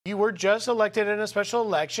You were just elected in a special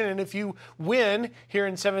election, and if you win here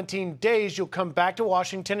in 17 days, you'll come back to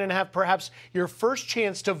Washington and have perhaps your first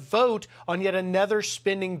chance to vote on yet another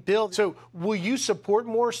spending bill. So will you support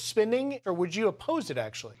more spending, or would you oppose it,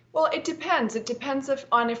 actually? Well, it depends. It depends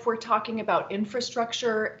on if we're talking about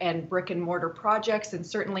infrastructure and brick and mortar projects, and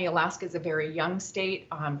certainly Alaska is a very young state.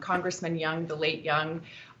 Congressman Young, the late Young,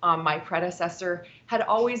 my predecessor, had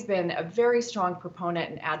always been a very strong proponent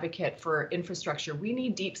and advocate for infrastructure. We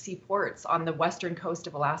need deep sea ports on the western coast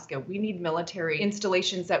of Alaska. We need military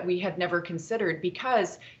installations that we had never considered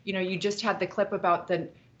because, you just had the clip about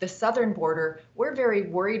the southern border. We're very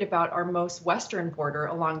worried about our most western border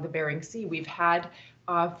along the Bering Sea. We've had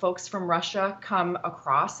folks from Russia come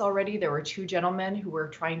across already. There were 2 gentlemen who were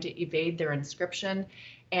trying to evade their inscription.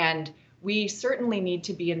 And we certainly need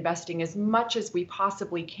to be investing as much as we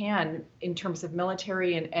possibly can in terms of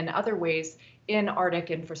military and other ways in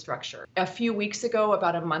Arctic infrastructure. A few weeks ago,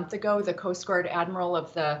 about a month ago, the Coast Guard Admiral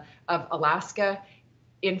of Alaska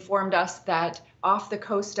informed us that off the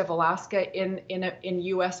coast of Alaska in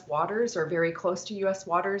U.S. waters, or very close to U.S.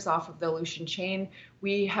 waters off of the Aleutian chain,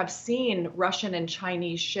 we have seen Russian and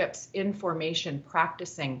Chinese ships in formation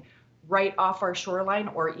practicing right off our shoreline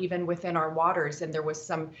or even within our waters. And there was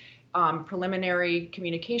some preliminary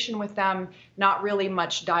communication with them, not really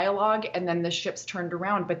much dialogue, and then the ships turned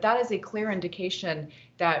around. But that is a clear indication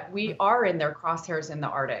that we are in their crosshairs in the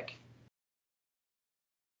Arctic.